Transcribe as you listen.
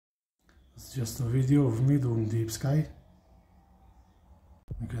It's just a video of me doing deep sky.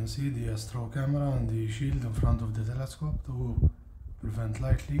 You can see the astro camera and the shield in front of the telescope to prevent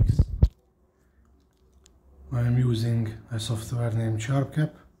light leaks. I am using a software named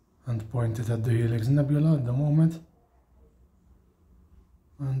sharpcap and pointed at the Helix Nebula at the moment.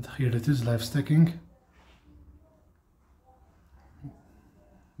 And here it is, live stacking.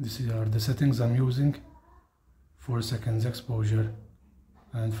 These are the settings I'm using: 4 seconds exposure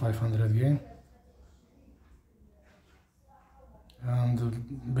and 500 gain.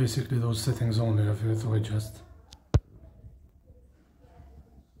 And basically those settings only have to adjust.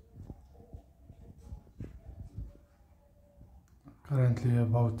 Currently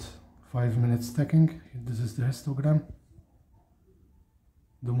about 5 minutes stacking. This is the histogram.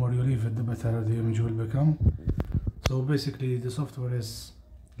 The more you leave it, the better the image will become. So basically the software is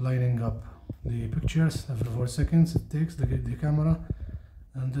lining up the pictures every 4 seconds. It takes the camera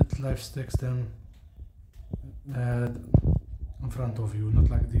and it live stacks them in front of you, not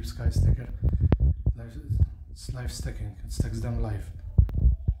like deep sky stacker. It's live stacking, it stacks them live.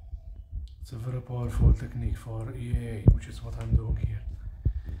 It's a very powerful technique for EAA, which is what I'm doing here.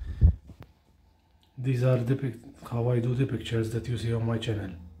 These are how I do the pictures that you see on my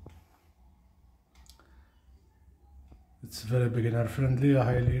channel. It's very beginner friendly. I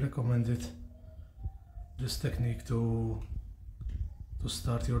highly recommend it, this technique, to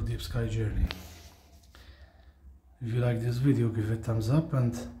start your deep sky journey. If you like this video, give it a thumbs up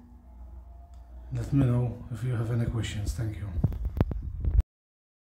and let me know if you have any questions. Thank you.